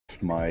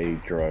left my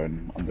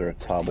drone under a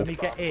tub. When you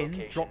get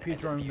in, drop your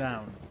drone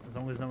down. As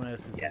long as no one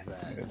else is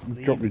there.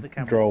 Drop your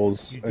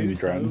drones and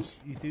drones.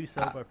 You do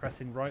so by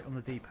pressing right on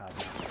the D-pad.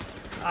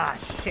 Ah,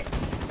 shit!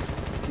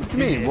 What do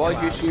you mean? Why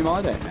do you assume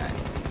I don't know?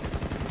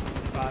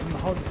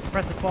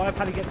 Press the fire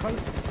pad to get close.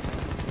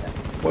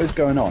 What is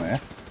going on here?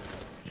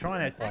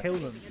 Trying to kill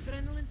them.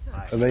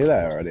 Are they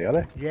there already, are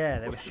they? Yeah,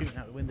 they were shooting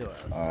out the window at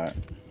us. Alright.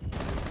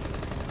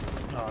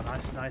 Oh,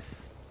 nice,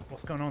 nice.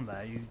 What's going on there?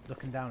 Are you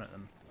looking down at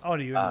them? Oh,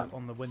 you're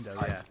on the window,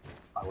 yeah.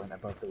 I went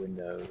above the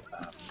window,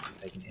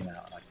 taking him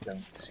out, and I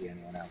don't see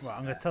anyone else. Right,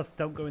 I'm going to toss,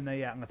 don't go in there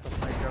yet, I'm going to toss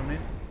my drone in.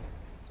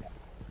 Yeah.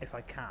 If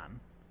I can.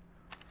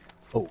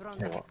 Oh, tell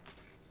you what.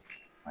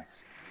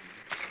 Nice.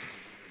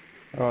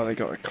 Oh, they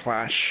got a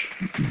clash.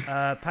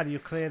 Paddy, you're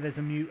clear, there's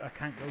a mute, I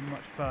can't go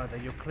much further.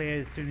 You're clear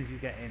as soon as you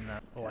get in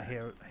there. Oh, I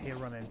hear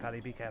running, Paddy,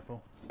 be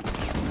careful.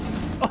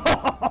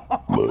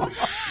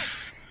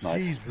 Nice.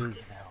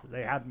 Jesus,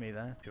 they had me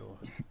there. Sure.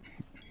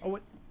 Oh,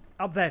 wait,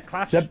 up there,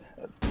 clash. Yep.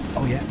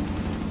 Oh, yeah.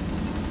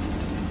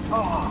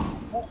 Oh,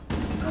 what?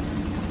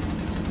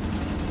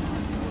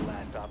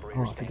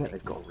 Oh, I forget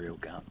they've got a real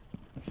gun.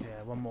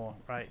 Yeah, one more.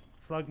 Right,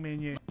 Slug, me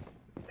and you.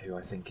 Who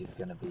I think is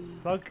going to be...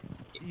 Slug,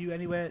 you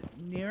anywhere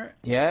near it?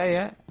 Yeah,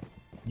 yeah.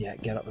 Yeah,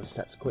 get up the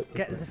steps quick.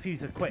 Get the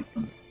diffuser, quick.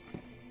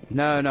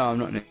 No, no, I'm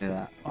not near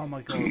that. Oh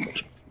my god.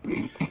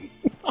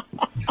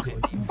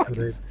 You've got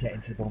to get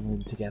into the bomb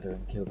room together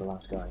and kill the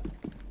last guy.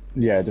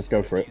 Yeah, just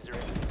go for it.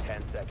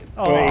 10 seconds.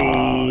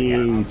 Oh,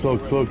 yeah. Slug.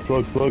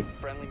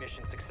 Friendly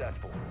mission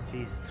successful.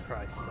 Jesus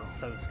Christ, I'm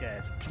so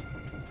scared.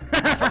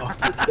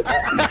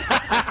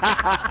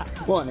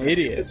 What an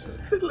idiot.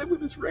 He's fiddling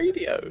with his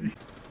radio. The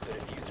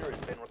diffuser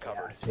has been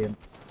recovered. Yeah, I see him.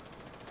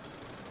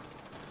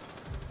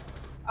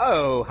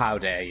 Oh, how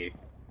dare you.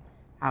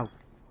 How?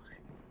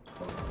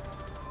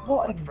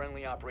 What a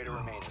Friendly operator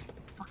remaining.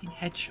 fucking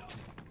headshot.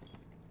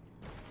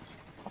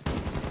 Oh,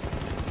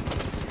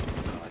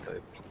 I got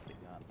a plastic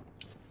gun.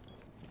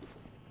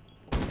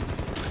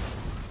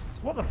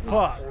 What the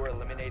fuck? 4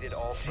 eliminated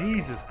all.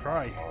 Jesus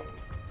Christ.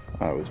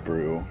 That was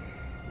brutal.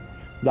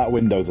 That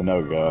window's a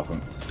no-go, I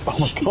think. Oh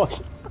my god.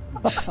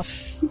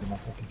 My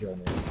second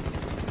drone in.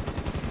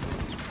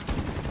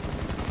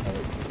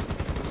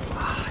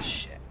 Ah,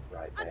 shit.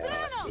 Right, they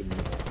are in the...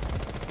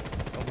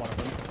 Oh, one of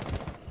them.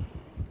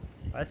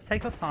 Let's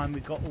take our time,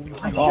 we've got all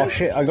the... Oh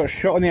shit, I got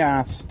shot in the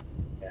ass.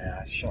 Yeah,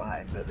 I shot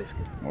at him, but this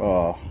guy...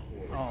 Oh,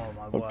 Oh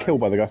my I word. got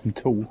killed by the guy from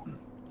Tool.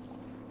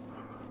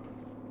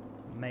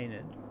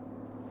 Maynard.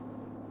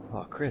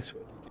 Oh, Chris.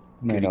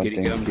 Goody,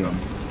 goody, gum, gum.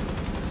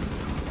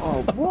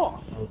 Oh,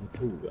 what? Oh, the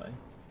tool guy.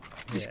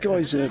 This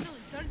guy's a...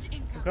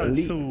 What kind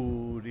of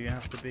tool do you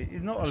have to be?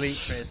 He's not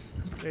elite,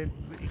 Chris.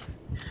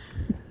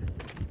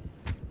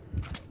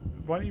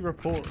 Why don't you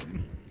report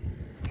them?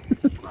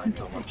 Right,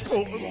 Tom, I'm just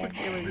seeing one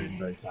moving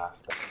very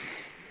fast.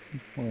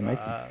 What are they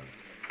making?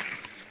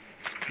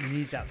 You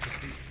need that to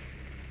be...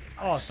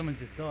 Oh, someone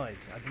just died.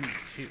 I didn't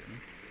shoot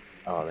him.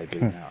 Oh, they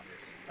blew out.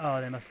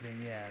 Oh, they must have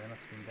been, yeah, they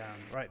must have been down.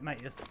 Right,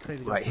 mate, just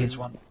clearly got Right, here's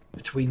one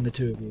between the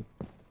two of you.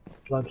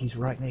 Slug, he's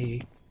right near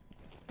you.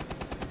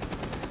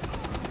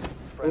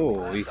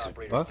 Oh, he's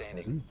Operator busted.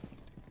 standing.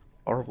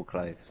 Horrible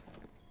clothes.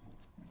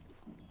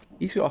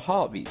 He's got a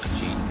heartbeat to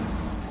cheat.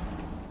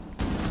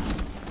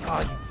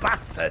 Oh, you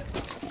bastard!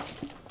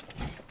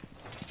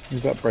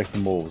 Who's that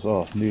breaking walls?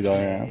 Oh, new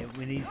guy out. Yeah,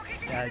 we need...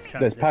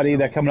 There's Paddy,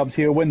 they're coming up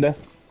to your window.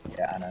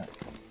 Yeah, I know.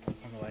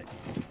 On the way.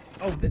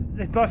 Oh,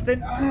 they burst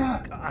in!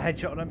 I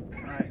headshot him.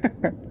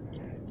 Right.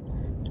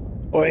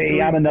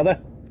 Oi, and another.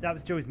 That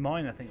was Joey's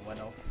mine, I think, it went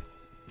off.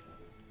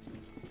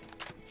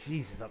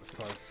 Jesus, that was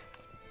close.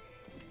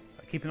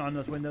 Right, keep an eye on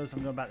those windows,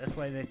 I'm going back this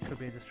way, there could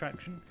be a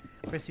distraction.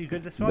 Chris, you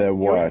good this one? There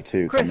were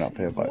two Chris, coming up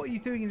here, but... what are you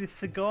doing in this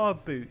cigar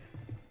booth?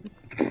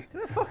 Get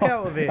the fuck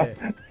out of here!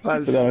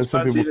 Fancy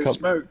the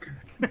smoke.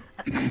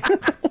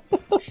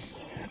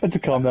 Had to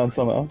calm down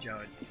somehow.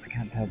 Joe, I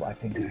can't tell, but I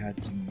think I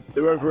had some...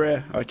 They're over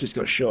here. I just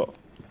got shot.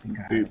 I think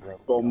I had a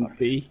rope. Bomb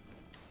B.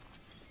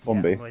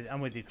 Bomb B. Yeah,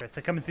 I'm with you, Chris.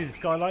 They're coming through the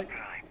skylight.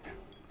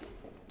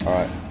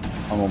 Alright,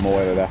 I'm on my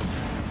way to there.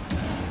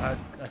 I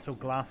saw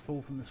glass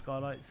fall from the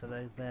skylight, so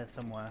they're there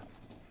somewhere.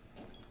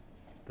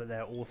 But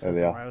they're also There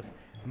they somewhere are. else.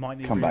 Might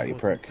need Come back, you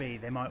reinforcements prick. B.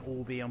 They might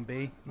all be on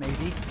B,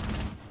 maybe.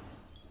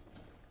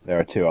 There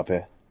are two up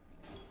here.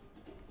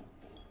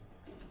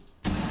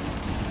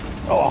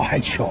 Oh,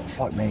 headshot,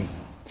 fuck me.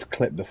 It's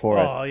clipped the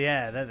forehead. Oh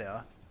yeah, there they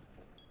are.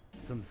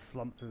 Some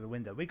slump through the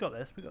window. We got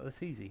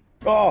this easy.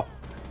 Oh!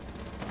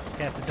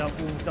 Careful, don't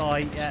all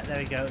die. Yeah, there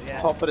we go.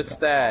 Yeah. Top of the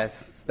stairs.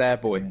 Stair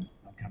boy. I'm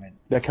coming.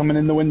 They're coming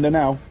in the window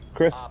now.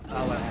 Chris? Oh,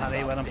 well,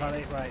 Paddy, well,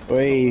 Paddy, right.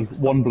 Oi,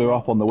 one blew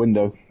up on the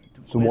window.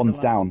 So Where's one's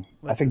the down.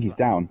 Where's I think the he's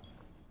down.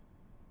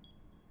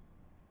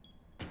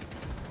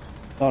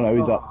 Oh no,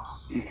 he's up.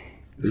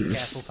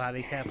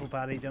 Careful,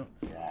 Paddy, don't...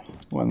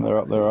 When they're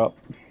up, they're up.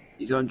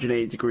 He's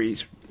 180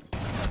 degrees.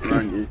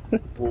 Around you.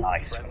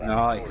 Nice.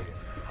 Nice.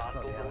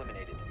 Hostiles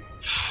eliminated.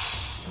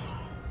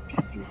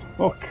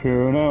 Okay,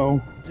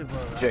 no.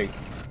 Jake,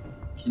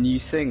 can you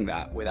sing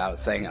that without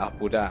saying up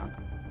or down?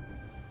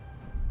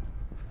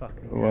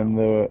 fucking When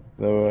hell.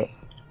 they were.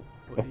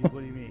 What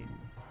do you mean?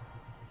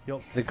 You're,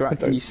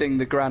 Can you sing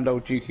the Grand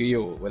Old Duke of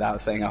York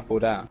without saying up or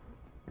down?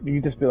 You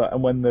can just be like,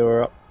 and when they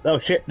were up. Oh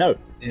shit! No.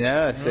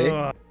 Yeah, see?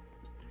 Ugh.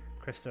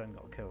 Chris Stone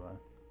got killed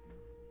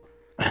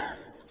though.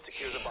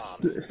 Secure the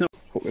bombs. It's not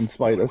fucking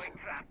spiders.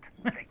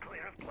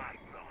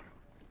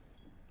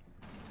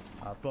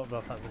 I blocked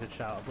off, that was a good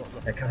shout. I blocked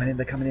off. They're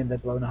coming in, they're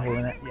blowing a hole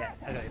in it. Yeah,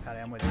 I got you, Paddy,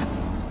 I'm with you.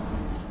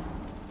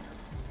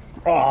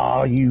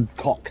 Oh, you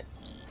cock!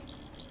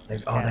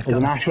 They've There's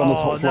done an ash on the Oh,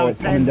 top floor. no, It's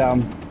coming then-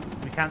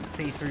 down. We can't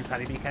see through,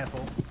 Paddy, be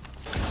careful.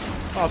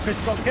 Oh, Chris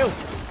got killed!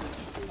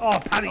 Oh,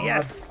 Paddy,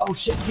 yes! Oh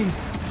shit, jeez.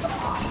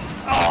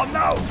 Oh,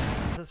 no!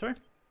 Is that sorry?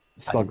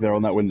 Slug there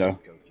on that window.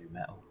 Go through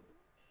metal.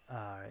 Oh,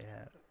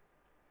 yeah.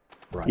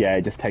 Right. Yeah,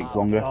 it just takes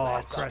longer. Oh,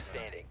 Last Chris.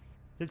 standing.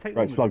 Did it take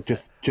Right, longer Slug, to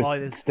just set? Oh,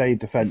 there's- stay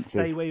Just defensive.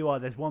 stay where you are.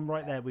 There's one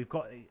right there. We've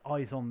got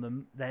eyes on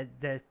them.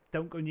 They're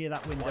don't go near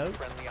that window. One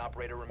friendly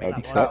operator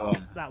remaining. Okay.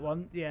 That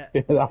one. Yeah.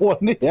 Yeah, that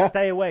one, yeah.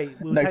 Stay away.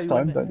 We'll tell Next you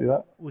time, when don't do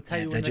that. We'll tell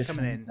Yeah, you they're when they're just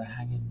coming hanging, in. they're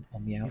hanging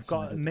on the outside. You've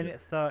got a of the- minute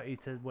 30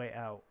 to wait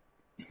out.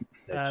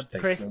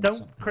 they've Chris, thrown don't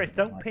something Chris, that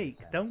don't might peek. make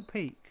sense. Don't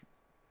peek.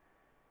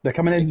 They're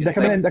coming in, they're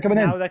coming in, they're coming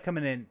Now in. they're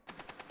coming in.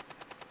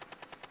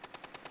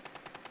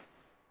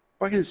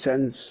 Fucking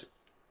Sens.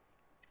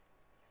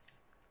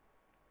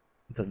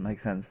 It doesn't make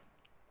sense.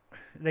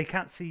 They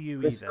can't see you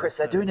Chris, either. Chris,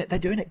 they're so- doing it. They're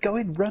doing it. Go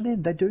in, run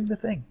in. They're doing the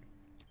thing.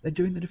 They're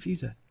doing the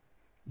diffuser.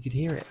 You could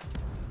hear it.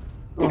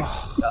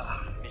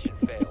 Mission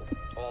failed.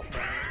 All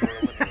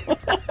friendlies were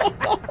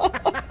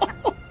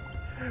eliminated.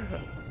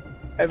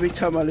 Every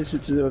time I listen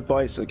to the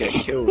advice, I get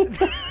killed.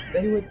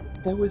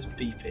 There was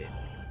beeping.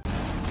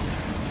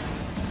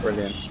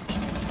 Brilliant.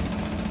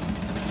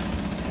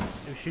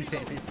 You'll shoot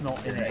it if it's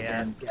not in Yeah,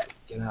 it. Yeah.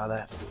 get out of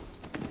there.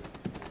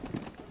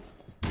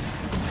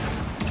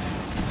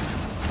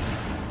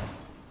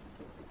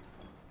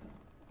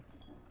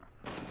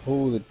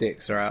 All the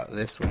dicks are out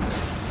this window.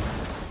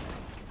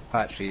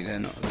 Actually, they're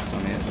not this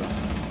one either.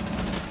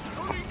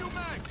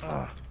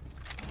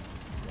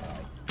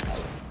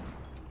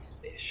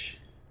 Ish.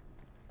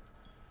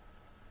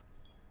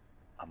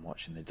 I'm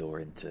watching the door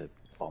into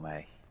Bomb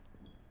A.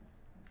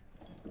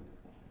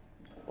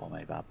 Bomb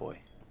A, bad boy.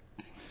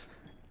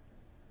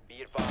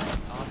 Be advised.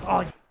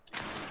 Oh.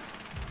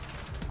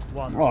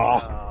 One. Oh.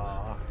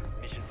 Ah.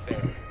 Mission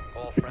failed.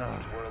 All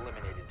friendlies were eliminated.